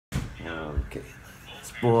Okay.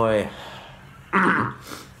 This boy.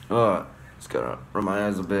 Just gotta rub my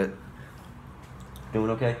eyes a bit. Doing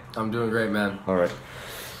okay? I'm doing great, man. Alright.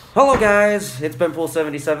 Hello guys, it's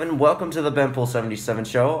Benpool77. Welcome to the Benpool77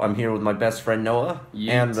 show. I'm here with my best friend Noah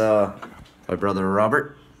and my brother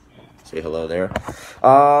Robert. Say hello there.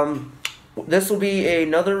 This will be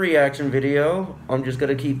another reaction video. I'm just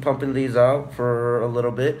gonna keep pumping these out for a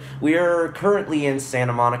little bit. We are currently in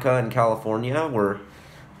Santa Monica in California.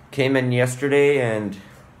 Came in yesterday and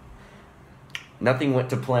nothing went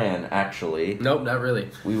to plan, actually. Nope, not really.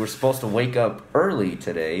 We were supposed to wake up early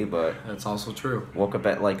today, but That's also true. woke up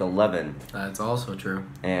at like 11. That's also true.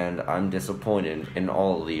 And I'm disappointed in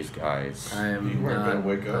all of these guys. I am. You weren't gonna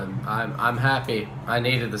wake up. I'm happy. I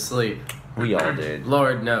needed the sleep. We all did.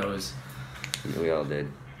 Lord knows. We all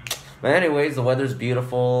did. But anyways, the weather's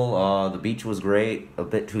beautiful. The beach was great. A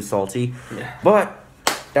bit too salty. Yeah. But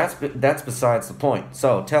that's besides the point.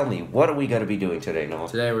 So tell me, what are we going to be doing today, Noah?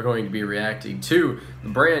 Today we're going to be reacting to the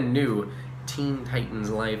brand new Teen Titans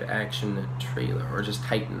live action trailer, or just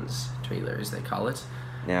Titans trailer as they call it.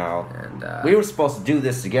 Now, And we were supposed to do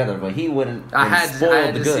this together, but he wouldn't. I had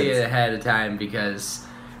spoil the to goods. see it ahead of time because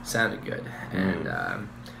it sounded good, and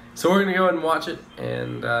so we're gonna go ahead and watch it,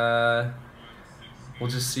 and we'll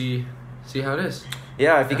just see how it is.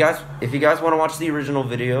 Yeah, if you guys want to watch the original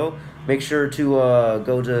video, make sure to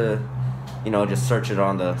go to, just search it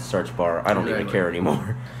on the search bar. I don't even care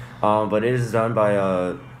anymore. But it is done by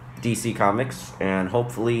DC Comics, and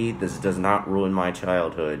hopefully this does not ruin my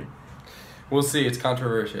childhood. We'll see. It's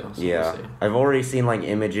controversial. So Yeah, we'll see. I've already seen like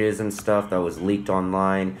images and stuff that was leaked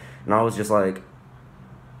online, and I was just like,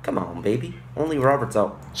 come on, baby. Only Robert's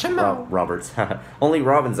Only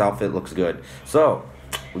Robin's outfit looks good. So,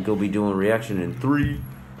 we're going to be doing a reaction in 3,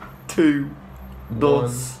 2,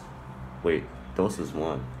 dos. Wait, dos is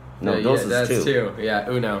 1. No, Yeah, dos is that's 2. 2. Yeah,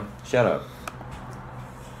 uno. Shut up.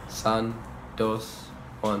 Son, dos,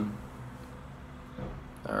 1.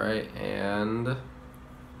 Alright, and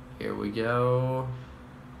here we go.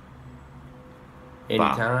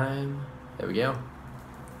 Anytime. There we go.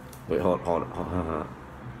 Wait, hold on.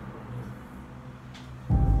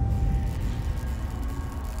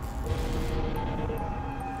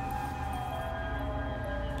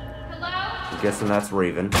 I'm guessing that's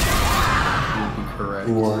Raven. You'd be correct.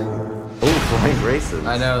 Oh, Brian Grayson.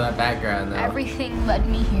 I know that background though. Everything led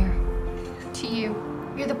me here. To you.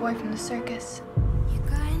 You're the boy from the circus.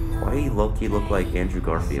 Why do you look like Andrew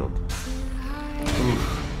Garfield?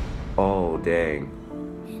 Oh, dang.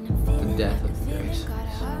 The death of the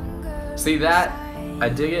Graysons. See that? I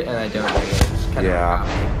dig it and I don't dig it. It's kind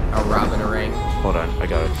of a Robin ring. Hold on, I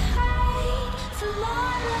got it.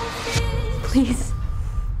 Please.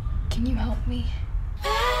 Can you help me?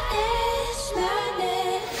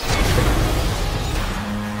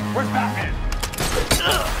 Where's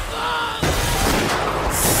Batman?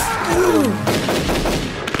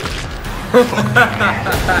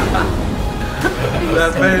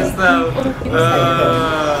 That face though.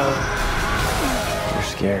 You're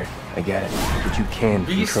scared. I get it. But you can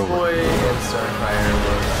Beast control Boy it. and Starfire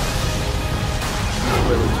were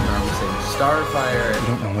Starfire. You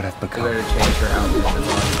don't know what I've They're become. going to change her outfit as long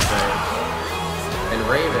as they. And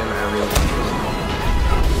Raven, I really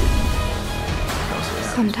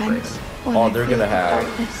Sometimes when Oh, I they're feel gonna have-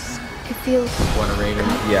 darkness, it feels What a Raven.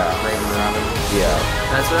 Yeah. Raven Robin. Yeah.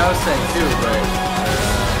 That's what I was saying too, but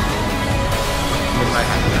it might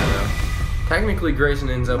happen, I don't know. Technically, Grayson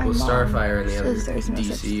ends up my with mom Starfire and the other says there's no such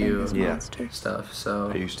thing DCU as Yeah. monsters. stuff.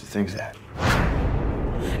 So I used to think that.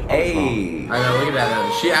 Hey! I know. Look at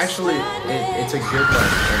that. She actually, it's a good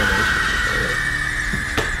animation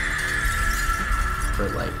for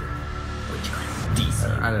like DC.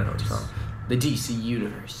 I don't know what it's called. The DC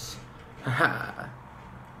universe. Haha.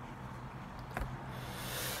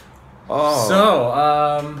 Oh.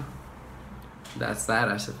 So, that's that,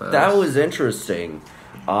 I suppose. That was interesting.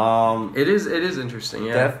 It is interesting,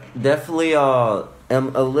 yeah. Definitely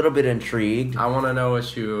am a little bit intrigued. I want to know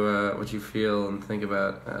what you feel and think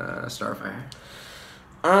about Starfire.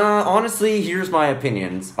 Honestly, here's my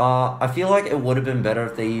opinions. I feel like it would have been better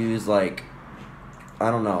if they used like,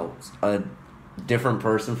 I don't know, a different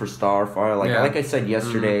person for Starfire. Like I said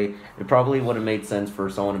yesterday, it probably would have made sense for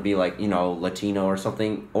someone to be like, Latino or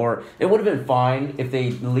something. Or it would have been fine if they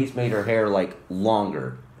at least made her hair like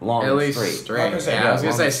longer. Long At and least straight. straight. Yeah, I was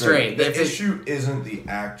gonna say straight. The If they- issue isn't the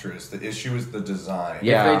actress. The issue is the design.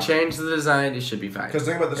 Yeah. If they change the design, it should be fine. Because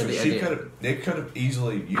think about this: At the she end. they could have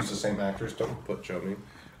easily used the same actress. Don't show me.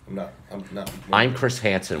 I'm not. I'm Chris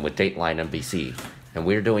Hansen with Dateline NBC. and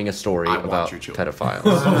we're doing a story I want about your children. pedophiles.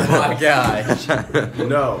 Oh my gosh.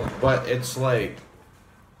 No, but it's like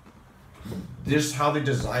just how they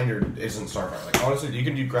designed her isn't Starfire. Like honestly, you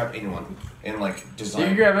can grab anyone and like design. You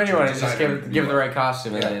can grab anyone and just design give the right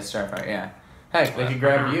costume, and Yeah. then it's Starfire. Yeah. Heck, they could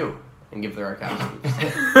grab you and give the right costume.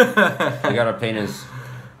 You gotta paint his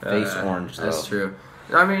face orange, though. That's true.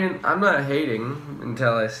 I mean, I'm not hating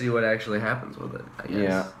until I see what actually happens with it, I guess.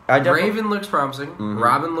 Yeah. I definitely- Raven looks promising. Mhm.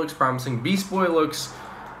 Robin looks promising. Beast Boy looks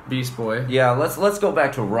Beast Boy. Yeah, let's go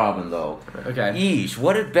back to Robin, though. Okay. Yeesh,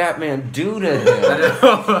 what did Batman do to I him?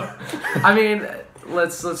 don't know. I mean,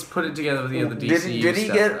 let's put it together with the other DCU Did he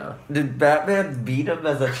stuff, though. did Batman beat him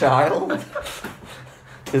as a child?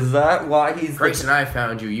 Is that why he's... Grayson, I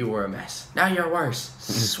found you. You were a mess. Now you're worse.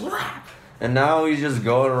 Slap. And now he's just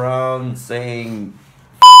going around saying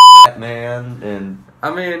Batman and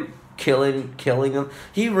I mean, killing him.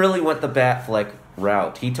 He really went the Batfleck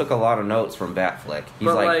route. He took a lot of notes from Batfleck. He's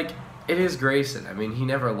but like, it is Grayson. I mean, he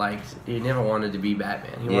never wanted to be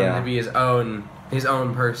Batman. He wanted Yeah. to be his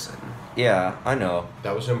own person. yeah, I know.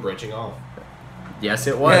 That was him branching off. Yes,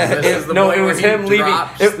 it was. Yeah, This is the no, point it where was he him leaving.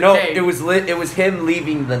 drops the cape. It was him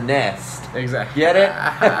leaving the nest. Exactly. Get it?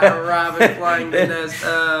 Robin flying the nest.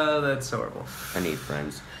 That's horrible. I need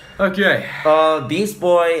friends. Okay. Beast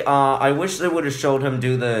Boy. I wish they would have showed him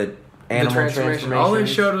do the animal transformation. All they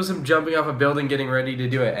showed was him jumping off a building, getting ready to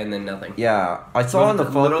do it, and then nothing. Yeah, I saw in the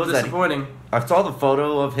photos that disappointing. I saw the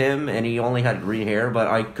photo of him and he only had green hair, but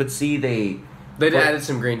I could see they Added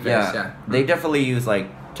some green face. Yeah. they definitely use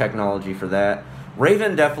like technology for that.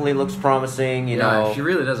 Raven definitely looks promising. You know, she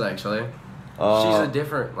really does actually. uh, She's a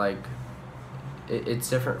different like. It's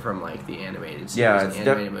different from like the animated series, Yeah, and it's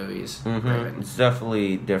animated movies. mhm, Raven. it's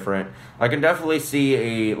definitely different. I can definitely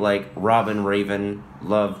see a like Robin Raven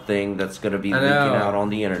love thing that's gonna be I leaking know. out on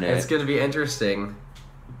the internet. It's gonna be interesting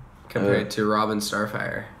compared to Robin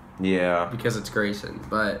Starfire Yeah, because it's Grayson,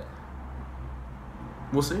 but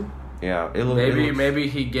we'll see. yeah. Maybe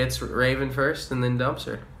he gets Raven first and then dumps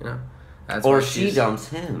her. You know, that's or why she she's- dumps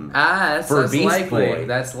him. That's for Beast likely. Boy.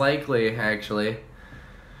 That's likely actually.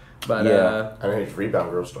 But Yeah. I mean, it's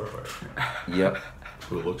Rebound Girl Starfire, Yep.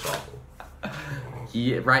 who looks awful.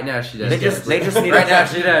 right now she does. They just need right to now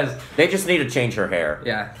she does. They just need to change her hair.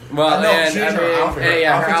 Yeah. Well, No, and change I her mean, outfit. Her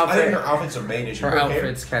yeah, her outfits- I outfit. think her outfit's a main issue. her hair-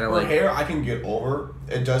 outfit's kinda her like- hair. I can get over.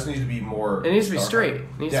 It does need to be more. It needs to be Starfire. straight.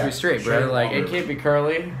 It needs to Yeah, be straight, bro. straight, Like it longer. can't be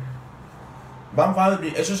curly. But I'm fine with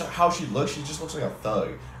it. It's just how she looks. She just looks like a thug.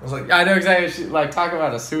 I was like, I know exactly. She, like talk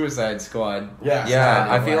about a Suicide Squad. yeah, Yeah,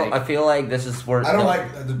 I I feel like this is where I don't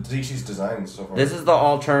like the DC's design so far. This is the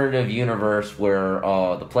alternative universe where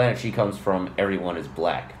the planet she comes from, everyone is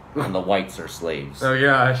black and the whites are slaves. Oh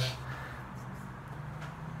gosh.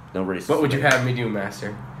 Nobody's. What would you slave. have me do,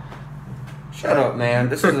 Master? Shut up, man.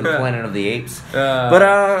 This isn't Planet of the Apes. But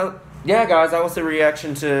But yeah, guys, that was the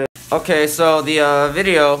reaction to. Okay, so the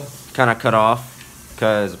video kind of cut off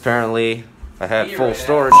because apparently I had You full ran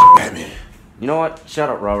storage. Batman. You know what? Shut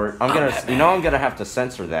up, Robert. I'm gonna have to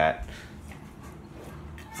censor that.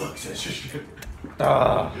 Fuck censorship.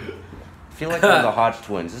 I feel like we're the Hodge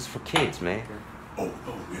twins. This is for kids, man. Oh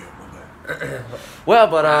yeah, my bad. Well,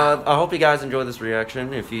 but I hope you guys enjoyed this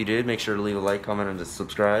reaction. If you did, make sure to leave a like, comment, and to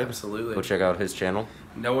subscribe. Absolutely. Go check out his channel.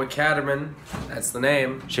 Noah Caterman. That's the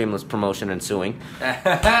name. Shameless promotion ensuing. Hey.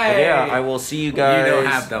 But yeah, I will see you guys. You don't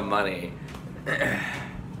have the money. You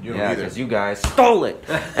don't Yeah, either. because you guys stole it.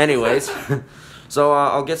 Anyways, so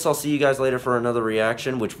I guess I'll see you guys later for another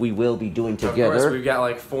reaction, which we will be doing Of course, together. we've got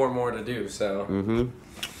like 4 more to do. So.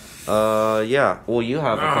 Yeah. Well, you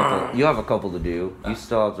have a couple. You have a couple to do. You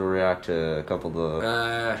still have to react to a couple of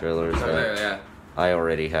the trailers that Yeah. I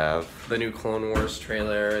already have. The new Clone Wars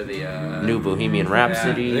trailer. The New Bohemian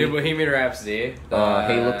Rhapsody. Yeah, the new Bohemian Rhapsody.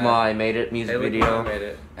 Hey, look, Ma, I made it music Hey, Look, video. Ma, I made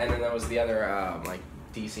it. And then there was the other like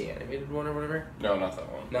DC animated one or whatever. No, not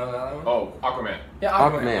that one. No, not that one. Oh, Aquaman. Yeah,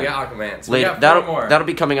 Aquaman. We got Aquaman. So we Later, got 4 more. that'll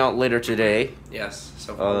be coming out later today. Yes.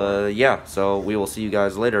 So. Yeah. So we will see you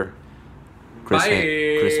guys later. Bye.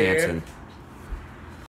 Chris Hansen.